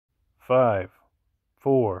5,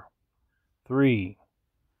 4, 3.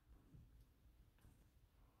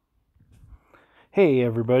 Hey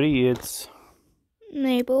everybody, it's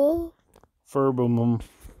Mabel. FURBjr.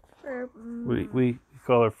 We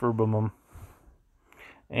call her FURBjr.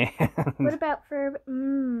 And what about Furb?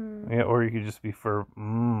 Yeah, or you could just be Furb.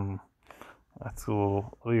 That's a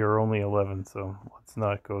little. We are only 11, so let's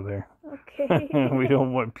not go there. Okay. We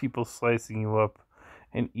don't want people slicing you up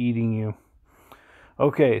and eating you.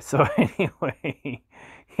 Okay, so anyway,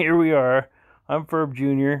 here we are. I'm Furb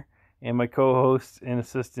Jr. and my co-host and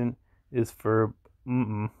assistant is Furb.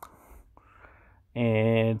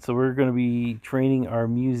 And so we're going to be training our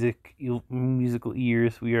musical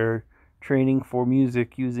ears. We are training for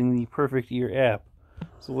music using the Perfect Ear app.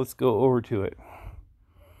 So let's go over to it.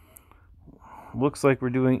 Looks like we're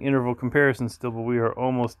doing interval comparison still, but we are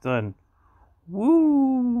almost done.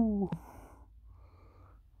 Woo!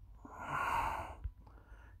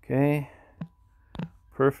 Okay.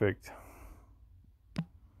 Perfect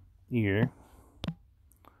ear.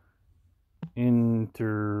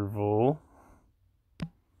 Interval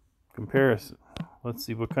comparison. Let's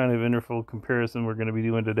see what kind of interval comparison we're going to be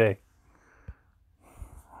doing today.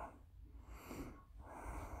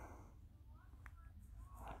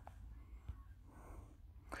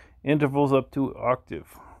 Intervals up to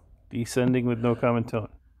octave. Descending with no common tone.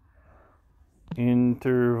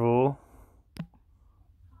 Interval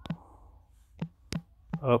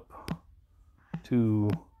up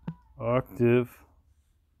to octave.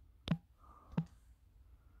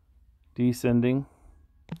 Descending.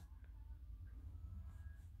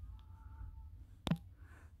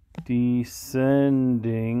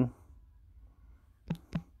 Descending.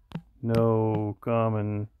 No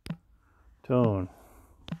common tone.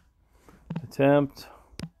 Attempt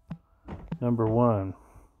number 1.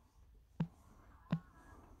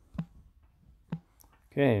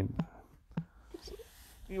 Okay.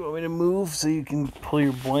 You want me to move so you can pull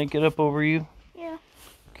your blanket up over you? Yeah.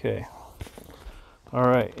 Okay. All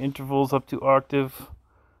right. Intervals up to octave.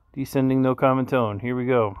 Descending no common tone. Here we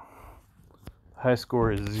go. High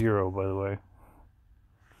score is 0, by the way.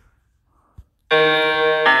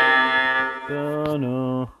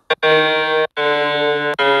 Da-no.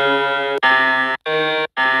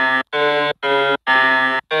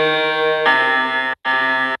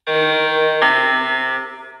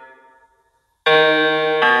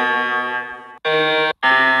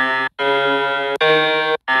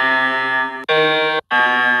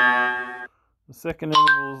 The second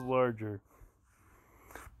interval is larger.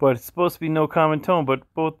 But it's supposed to be no common tone, but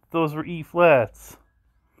both those were E flats.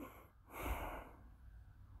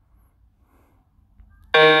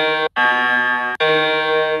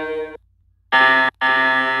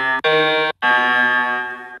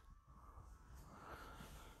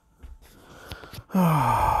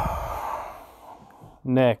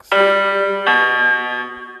 Next.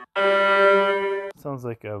 Sounds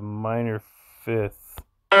like a minor fifth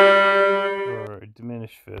or a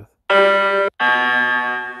diminished fifth. 1,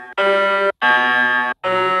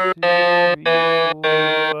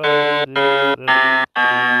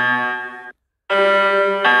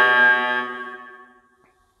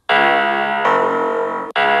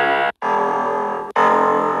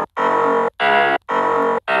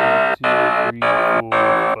 2, 3, 4,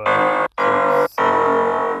 5, 6, 7,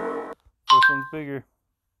 8. First one's bigger.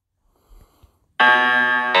 1,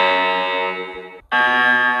 2, 3,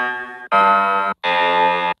 4, 5.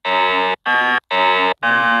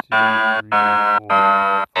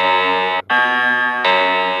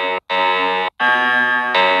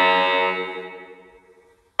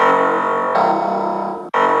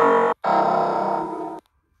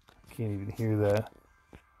 Can't even hear that.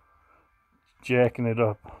 Jacking it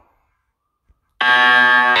up.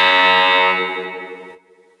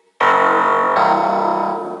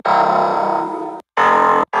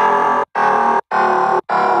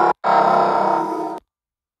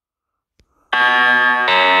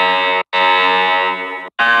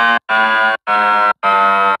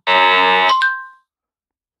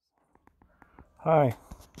 Hi.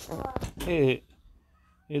 Hey,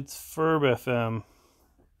 it's FURBfm.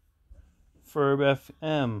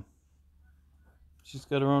 FURBfm. She's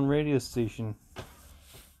got her own radio station.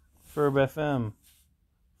 FURBfm.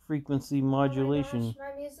 Frequency modulation. Oh my gosh,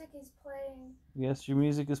 my music is playing. Yes, your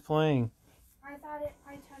music is playing. I turned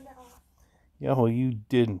it off. Yeah, well, you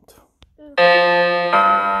didn't. Ooh.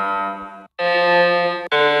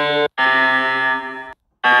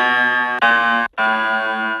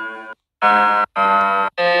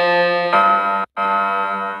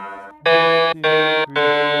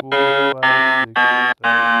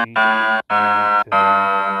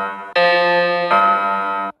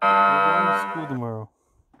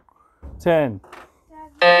 10.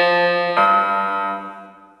 Okay,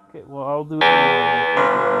 well, I'll do it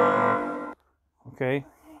anyway. Okay?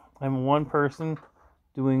 I'm one person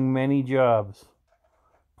doing many jobs.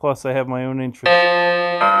 Plus, I have my own interests.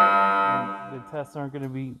 And the tests aren't going to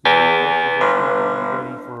be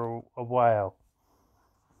ready for a while.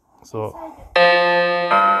 So,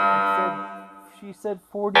 she said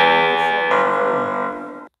 40 to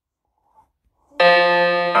 72.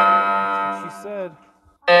 That's what she said.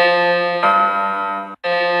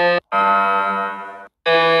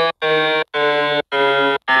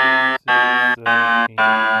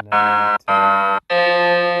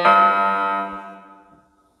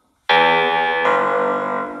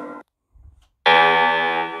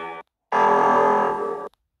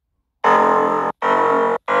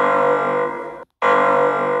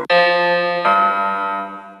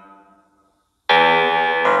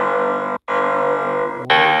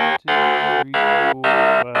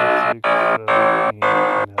 6, 7, 8,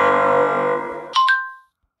 9, 10.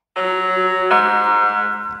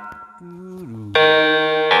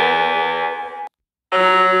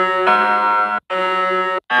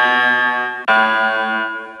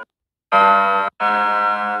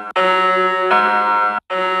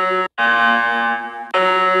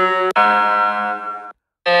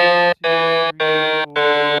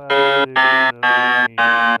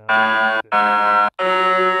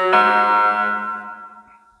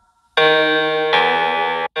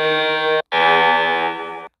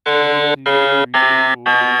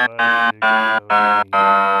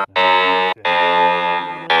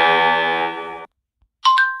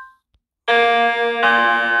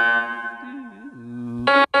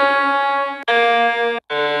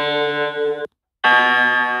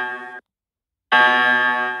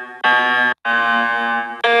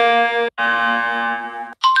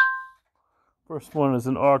 First one is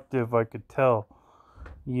an octave, I could tell.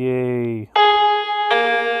 Yay.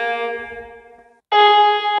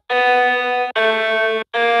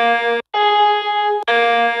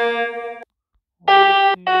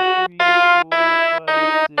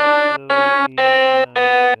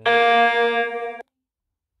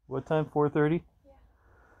 What time? 4:30? Yeah.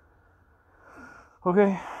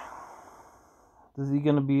 Okay. Is he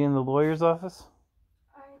going to be in the lawyer's office?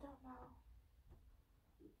 I don't know.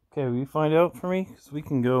 Okay, will you find out for me? Because we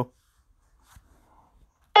can go.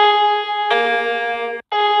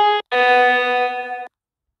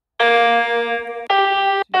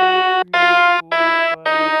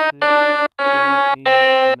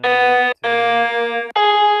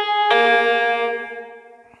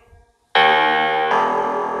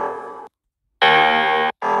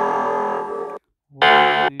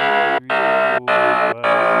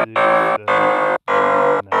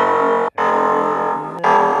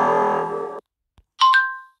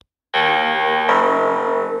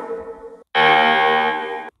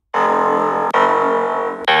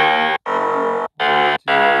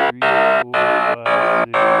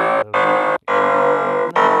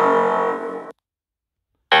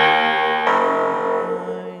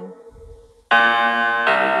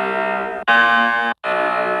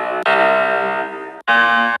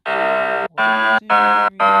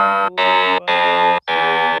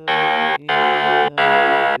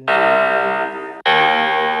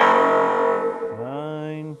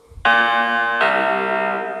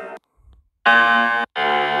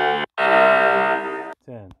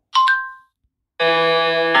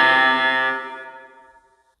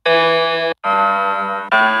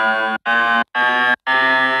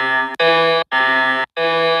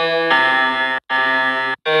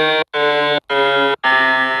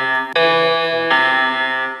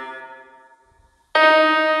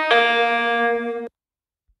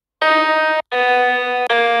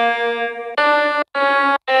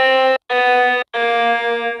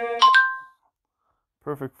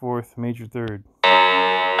 Perfect fourth, major third.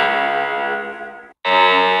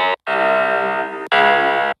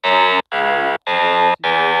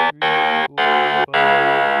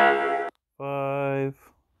 Five.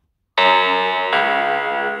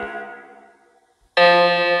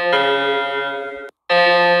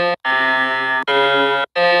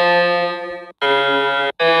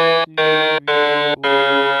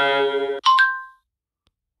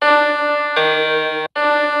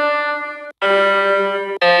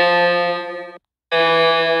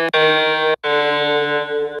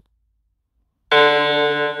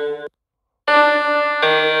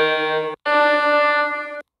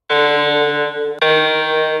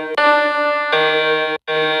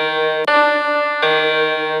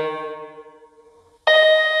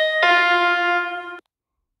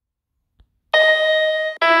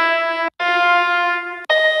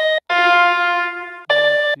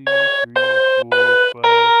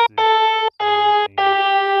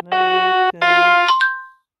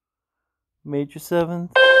 major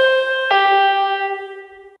seventh.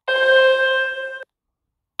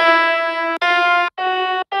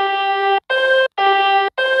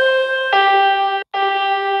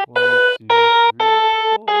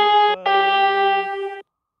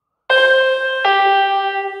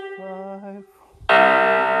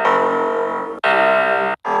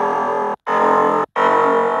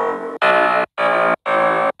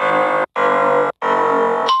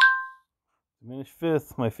 Diminished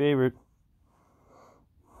fifth, my favorite.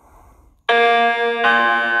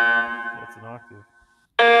 That's an octave.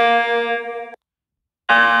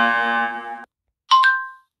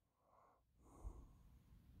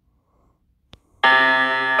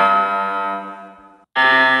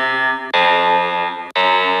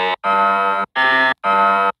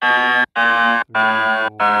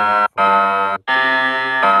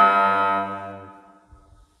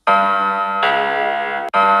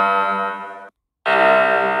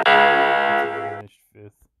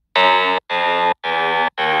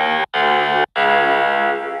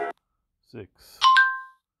 Six.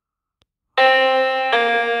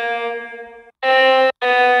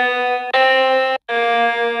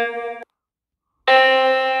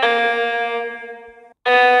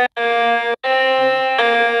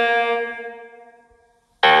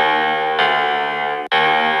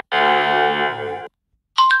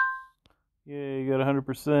 Yay, you got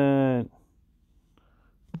 100%.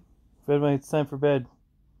 Bedmate, it's time for bed.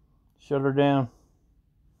 Shut her down.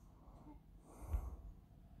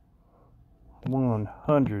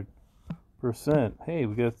 100%. Hey,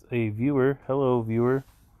 we got a viewer. Hello, viewer.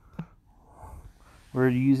 We're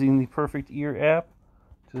using the Perfect Ear app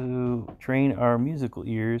to train our musical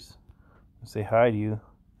ears. I'll say hi to you.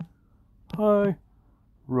 Hi,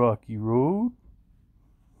 Rocky Road.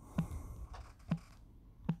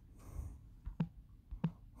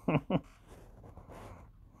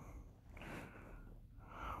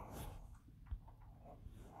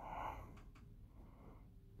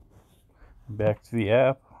 Back to the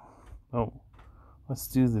app. Oh, let's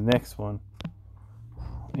do the next one.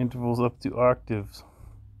 Intervals up to octaves.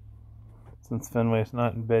 Since Fenway's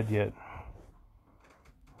not in bed yet.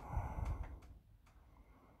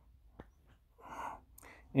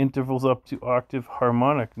 Intervals up to octave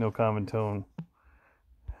harmonic, no common tone.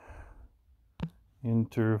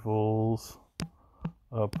 Intervals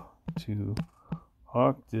up to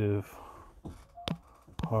octave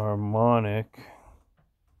harmonic,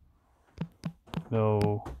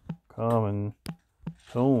 no common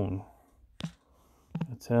tone.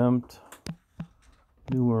 Attempt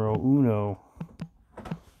numero uno.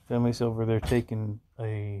 Family's over there taking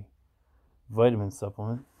a vitamin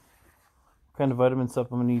supplement. What kind of vitamin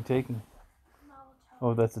supplement are you taking? Melatonin.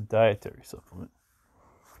 Oh, that's a dietary supplement.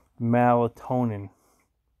 Melatonin.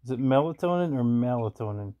 Is it melatonin or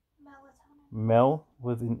melatonin? Melatonin. Mel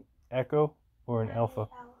with an echo or an alpha?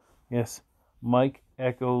 Yes. Mike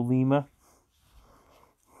Echo Lima.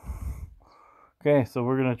 Okay, so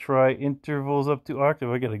we're going to try intervals up to octave.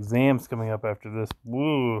 I got exams coming up after this.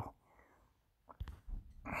 Woo.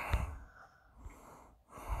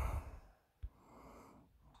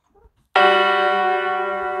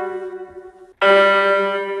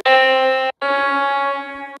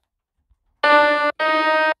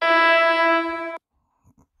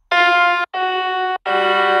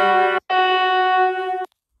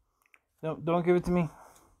 No, don't give it to me.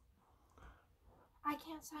 I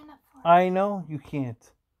can't sign up for it. I know you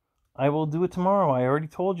can't. I will do it tomorrow. I already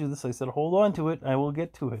told you this. I said hold on to it. I will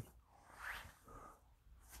get to it.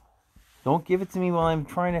 Don't give it to me while I'm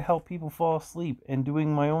trying to help people fall asleep and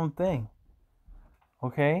doing my own thing.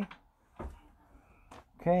 Okay?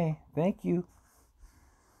 Okay, thank you.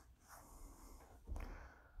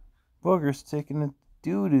 Booger's taking a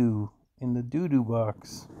doo-doo in the doo-doo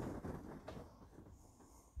box.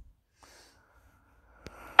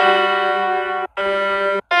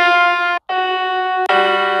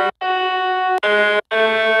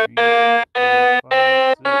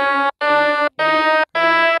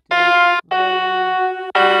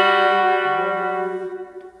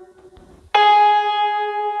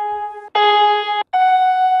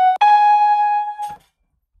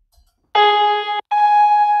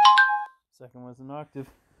 Second one's an octave.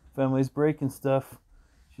 Family's breaking stuff.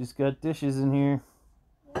 She's got dishes in here.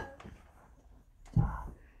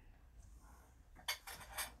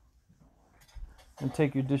 And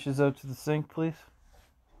take your dishes out to the sink, please.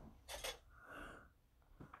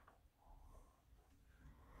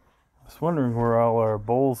 I was wondering where all our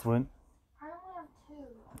bowls went. I only have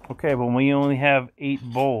 2. Okay, but we only have 8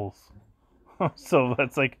 bowls. So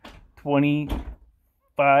that's like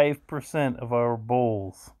 25% of our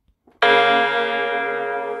bowls.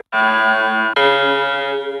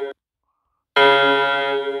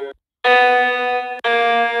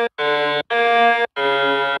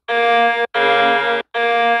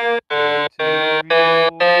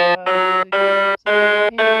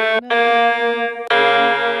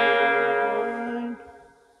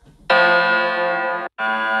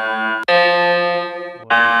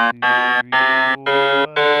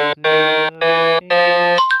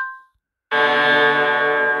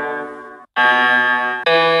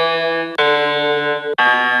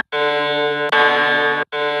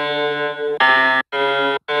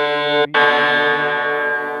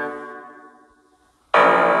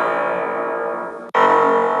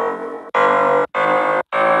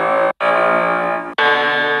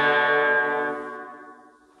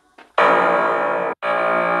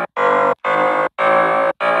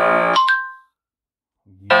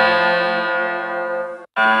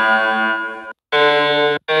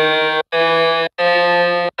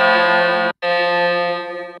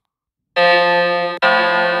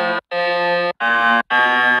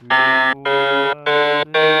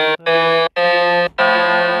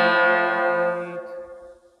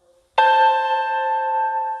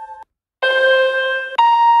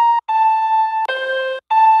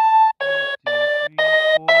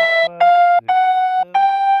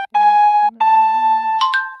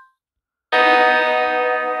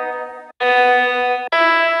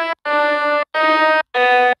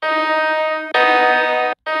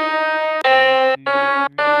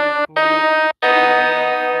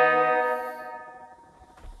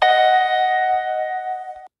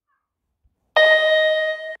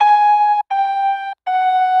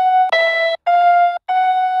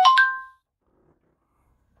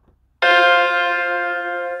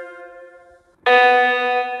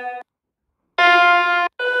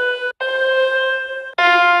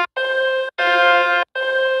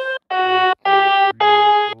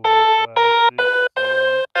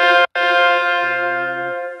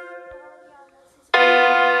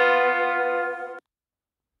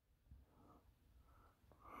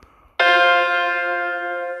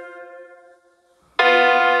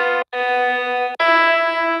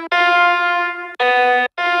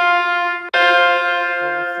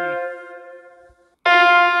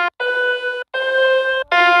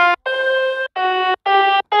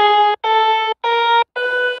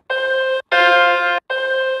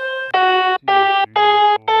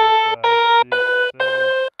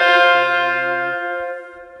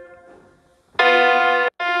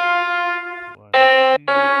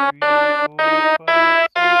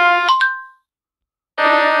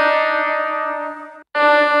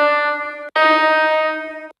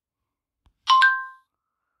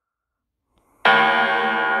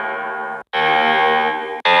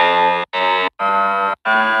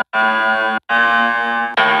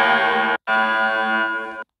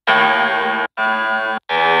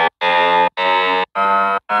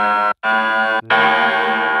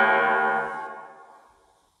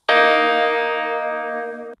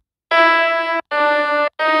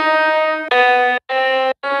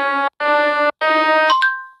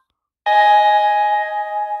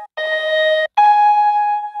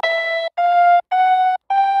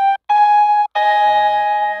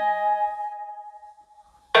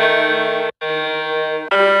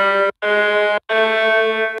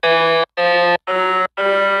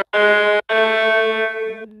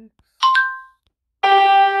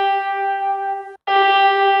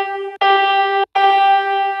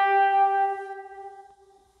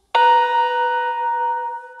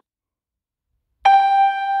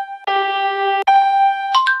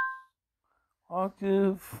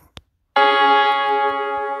 Octave.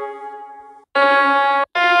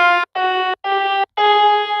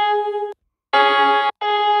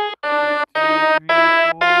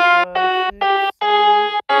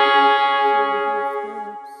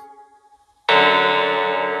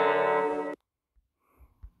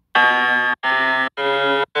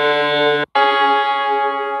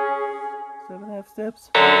 Seven half steps.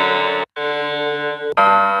 1,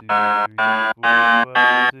 2, 3, 4, 5,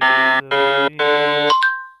 6, 7, 8.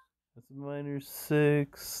 That's a minor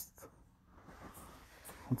sixth.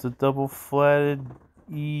 It's a double flatted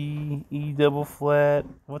E double flat.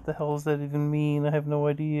 What the hell does that even mean? I have no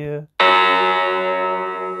idea.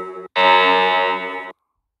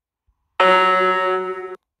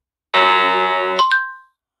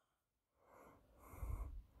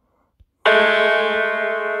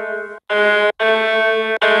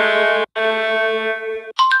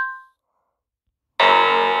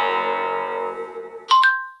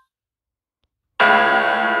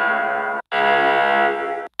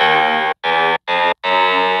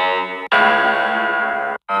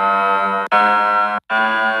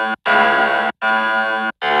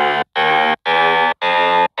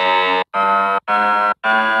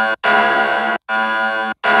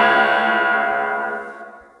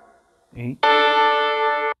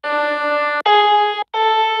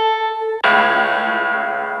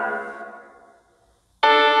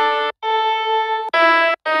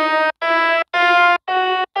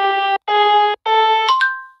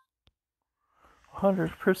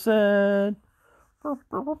 100%.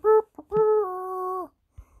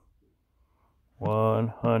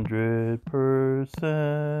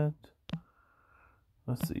 100%.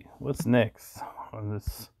 Let's see, what's next on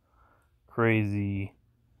this crazy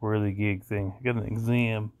whirligig thing? I got an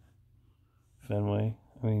exam,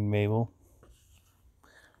 Mabel.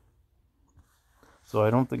 So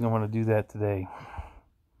I don't think I want to do that today.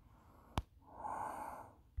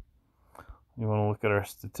 You want to look at our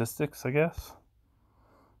statistics, I guess?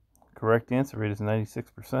 Correct answer rate is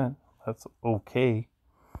 96%. That's okay.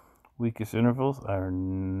 Weakest intervals are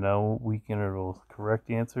no weak intervals. Correct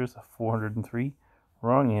answers 403.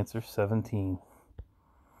 Wrong answer 17.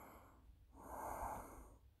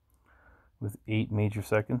 With 8 major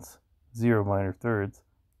seconds, 0 minor thirds,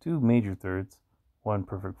 2 major thirds, 1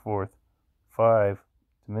 perfect fourth, 5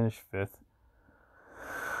 diminished fifth,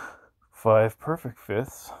 5 perfect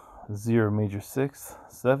fifths, 0 major sixths,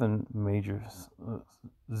 0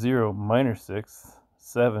 minor sixths,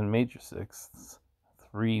 7 major sixths,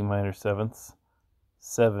 3 minor sevenths,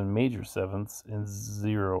 7 major sevenths, and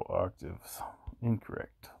 0 octaves.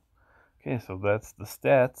 Incorrect. Okay, so that's the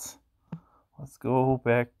stats. Let's go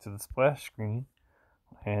back to the splash screen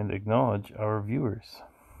and acknowledge our viewers.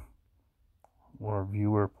 Or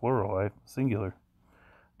viewer plural, singular.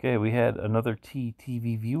 Okay, we had another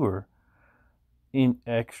TV viewer in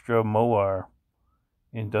extra moar,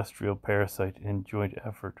 industrial parasite in joint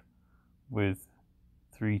effort with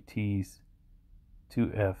 3 T's,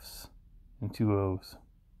 2 F's, and 2 O's,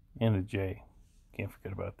 and a J. Can't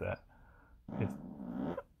forget about that.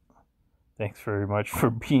 Thanks very much for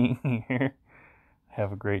being here.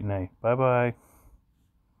 Have a great night. Bye-bye.